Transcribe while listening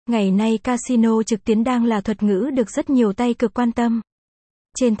Ngày nay casino trực tuyến đang là thuật ngữ được rất nhiều tay cược quan tâm.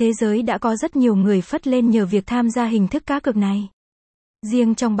 Trên thế giới đã có rất nhiều người phất lên nhờ việc tham gia hình thức cá cược này.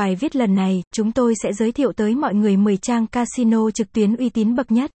 Riêng trong bài viết lần này, chúng tôi sẽ giới thiệu tới mọi người 10 trang casino trực tuyến uy tín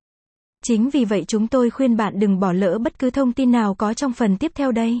bậc nhất. Chính vì vậy chúng tôi khuyên bạn đừng bỏ lỡ bất cứ thông tin nào có trong phần tiếp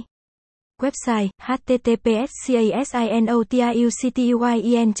theo đây. Website: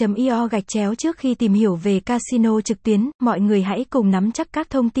 https://casinotuyen.io. Trước khi tìm hiểu về casino trực tuyến, mọi người hãy cùng nắm chắc các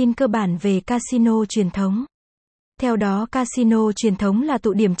thông tin cơ bản về casino truyền thống. Theo đó, casino truyền thống là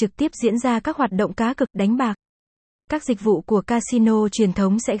tụ điểm trực tiếp diễn ra các hoạt động cá cược, đánh bạc. Các dịch vụ của casino truyền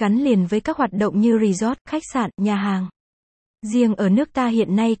thống sẽ gắn liền với các hoạt động như resort, khách sạn, nhà hàng. Riêng ở nước ta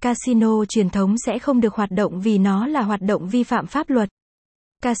hiện nay casino truyền thống sẽ không được hoạt động vì nó là hoạt động vi phạm pháp luật.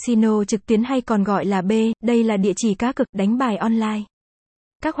 Casino trực tuyến hay còn gọi là B, đây là địa chỉ cá cược, đánh bài online.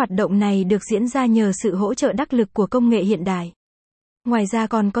 Các hoạt động này được diễn ra nhờ sự hỗ trợ đắc lực của công nghệ hiện đại. Ngoài ra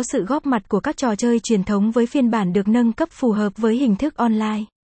còn có sự góp mặt của các trò chơi truyền thống với phiên bản được nâng cấp phù hợp với hình thức online.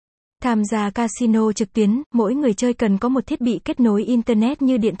 Tham gia casino trực tuyến, mỗi người chơi cần có một thiết bị kết nối Internet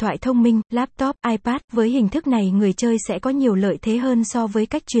như điện thoại thông minh, laptop, iPad. Với hình thức này người chơi sẽ có nhiều lợi thế hơn so với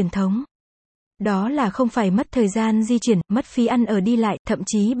cách truyền thống. Đó là không phải mất thời gian di chuyển, mất phí ăn ở đi lại, thậm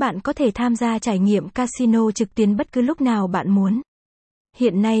chí bạn có thể tham gia trải nghiệm casino trực tuyến bất cứ lúc nào bạn muốn.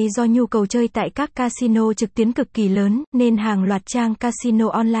 Hiện nay do nhu cầu chơi tại các casino trực tuyến cực kỳ lớn, nên hàng loạt trang casino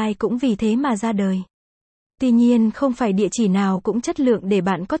online cũng vì thế mà ra đời. Tuy nhiên không phải địa chỉ nào cũng chất lượng để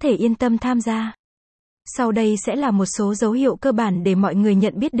bạn có thể yên tâm tham gia. Sau đây sẽ là một số dấu hiệu cơ bản để mọi người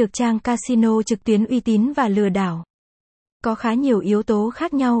nhận biết được trang casino trực tuyến uy tín và lừa đảo. Có khá nhiều yếu tố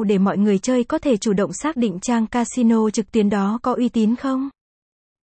khác nhau để mọi người chơi có thể chủ động xác định trang casino trực tuyến đó có uy tín không.